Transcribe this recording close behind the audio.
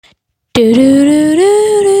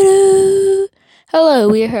Do-do-do-do-do-do. Hello,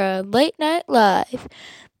 we are here on Late Night Live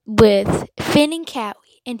with Fin and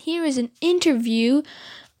Cowwy, and here is an interview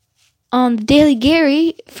on the Daily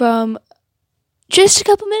Gary from just a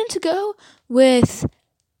couple minutes ago with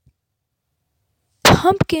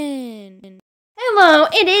Pumpkin. Hello,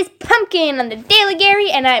 it is Pumpkin on the Daily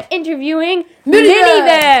Gary, and I'm interviewing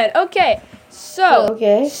MiniVan. Okay,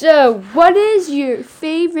 so what is your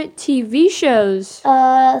favorite TV shows?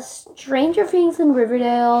 Stranger Things and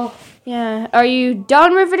Riverdale. Yeah, are you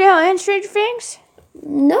done Riverdale and Stranger Things?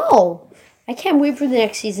 No. I can't wait for the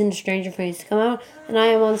next season of Stranger Things to come out, and I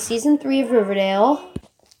am on season 3 of Riverdale.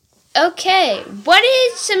 Okay, what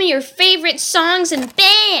is some of your favorite songs and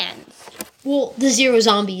bands? Well, the Zero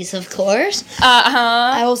Zombies, of course.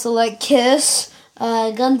 Uh-huh. I also like Kiss,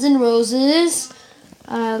 Guns N' Roses.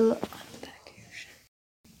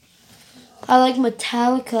 I like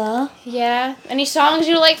Metallica. Yeah. Any songs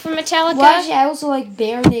you like from Metallica? Well, actually, I also like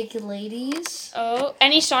Bare Naked Ladies. Oh,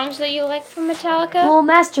 any songs that you like from Metallica? Well,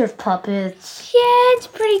 Master of Puppets. Yeah, it's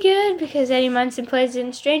pretty good because Eddie Munson plays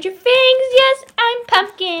in Stranger Things. Yes, I'm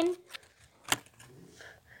Pumpkin.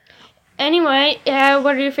 Anyway,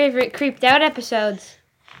 what are your favorite Creeped Out episodes?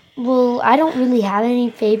 Well, I don't really have any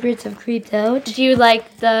favorites of Creeped Out. Do you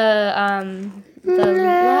like the la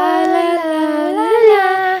la la la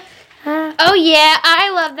la? Oh yeah, I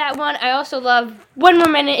love that one. I also love One More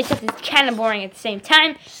Minute, except it's kind of boring at the same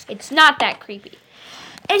time. It's not that creepy.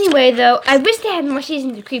 Anyway, though, I wish they had more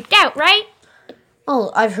seasons of Creeped Out, right?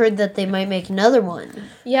 Oh, I've heard that they might make another one.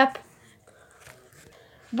 Yep.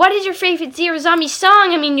 What is your favorite Zero Zombie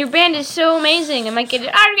song? I mean, your band is so amazing. I might get an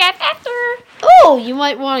autograph after. Oh, you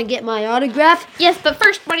might want to get my autograph. Yes, but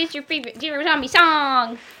first, what is your favorite Zero Zombie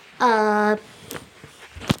song? Let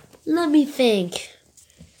me think.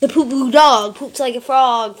 The poo-poo dog poops like a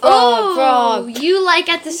frog. Frog. You like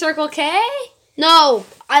At the Circle K? No,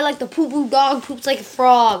 I like the poo-poo dog poops like a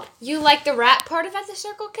frog. You like the rap part of At the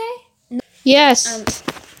Circle K? No. Yes.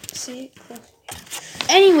 See.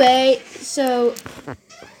 Anyway, so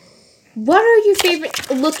what are your favorite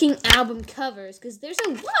looking album covers? Because there's a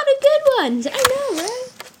lot of good ones. I know, right?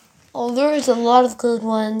 Oh, there's a lot of good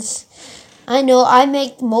ones. I know. I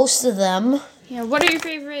make most of them. Yeah. What are your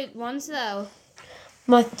favorite ones, though?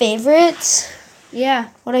 My favorites? Yeah.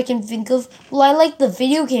 What I can think of? Well, I like the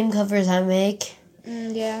video game covers I make.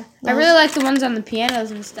 Yeah. I really like the ones on the pianos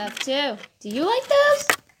and stuff, too. Do you like those?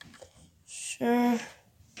 Sure.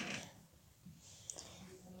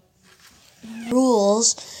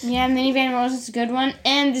 Rules. Yeah, MiniVan Rules is a good one.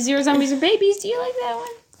 And the Zero Zombies and Babies. Do you like that one?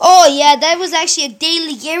 Oh, yeah. That was actually a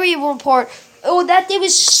Daily Gary report. Oh, that day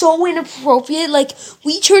was so inappropriate. Like,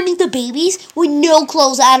 we turned into babies with no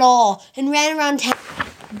clothes at all and ran around town.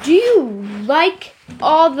 Do you like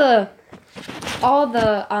all the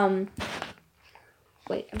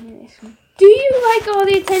wait, I'm gonna ask you. Do you like all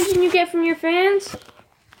the attention you get from your fans?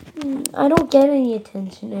 I don't get any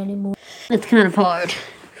attention anymore. It's kind of hard.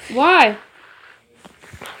 Why?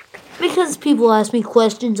 Because people ask me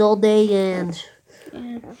questions all day and...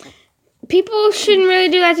 Yeah. People shouldn't really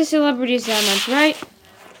do that to celebrities that much, right?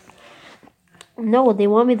 No, they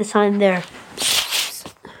want me to sign their...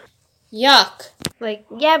 Yuck. Like,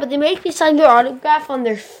 yeah, but they make me sign their autograph on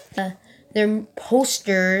their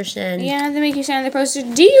posters and... Yeah, they make you sign their posters.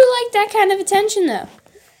 Do you like that kind of attention, though?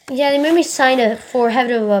 Yeah, they made me sign a forehead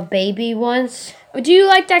of a baby once. Do you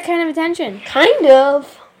like that kind of attention? Kind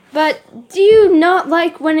of. But do you not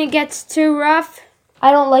like when it gets too rough?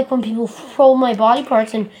 I don't like when people throw my body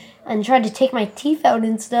parts and try to take my teeth out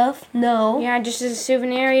and stuff. No. Yeah, just as a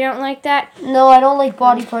souvenir, you don't like that? No, I don't like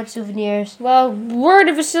body part souvenirs. Well, word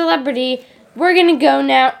of a celebrity, we're going to go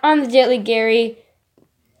now on the Daily Gary.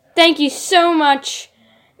 Thank you so much,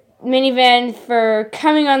 MiniVan, for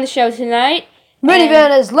coming on the show tonight. MiniVan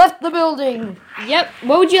has left the building. Yep.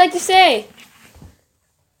 What would you like to say?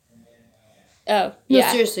 Oh, yeah.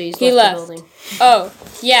 No, seriously, he left the building. Oh,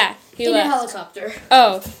 yeah, he In left. a helicopter.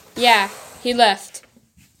 Oh, yeah, he left.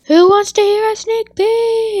 Who wants to hear a sneak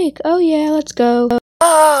peek? Oh, yeah, let's go.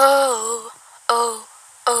 Oh, oh,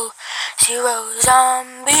 oh, zero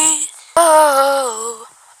zombies. Oh,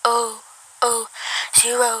 oh, oh,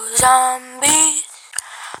 zero zombies.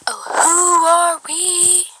 Oh, who are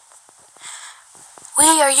we?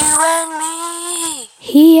 We are you and me.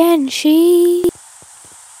 He and she.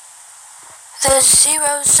 The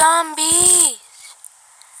zero zombies.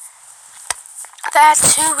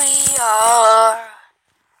 That's who we are.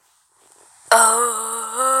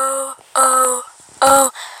 Oh, oh,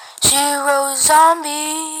 oh, zero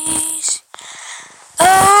zombies.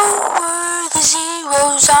 Oh, we're the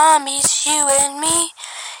zero zombies, you and me.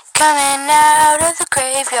 coming out of the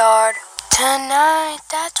graveyard. Tonight,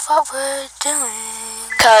 that's what we're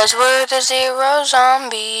doing. 'Cause we're the Zero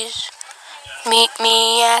Zombies. Meet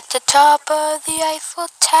me at the top of the Eiffel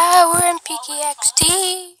Tower in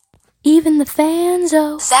PKXD. Even the fans,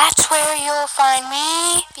 oh. That's where you'll find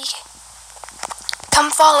me.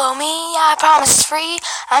 Come follow me, I promise it's free.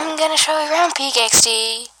 I'm gonna show you around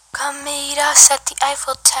PKXD. Come meet us at the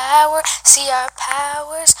Eiffel Tower, see our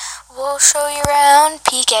powers. We'll show you around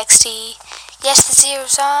PKXD. Yes, the Zero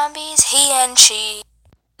Zombies, he and she.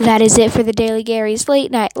 That is it for the Daily Gary's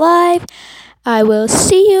Late Night Live. I will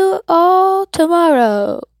see you all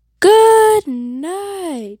tomorrow. Good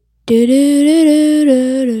night. Do do do do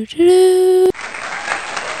do do do.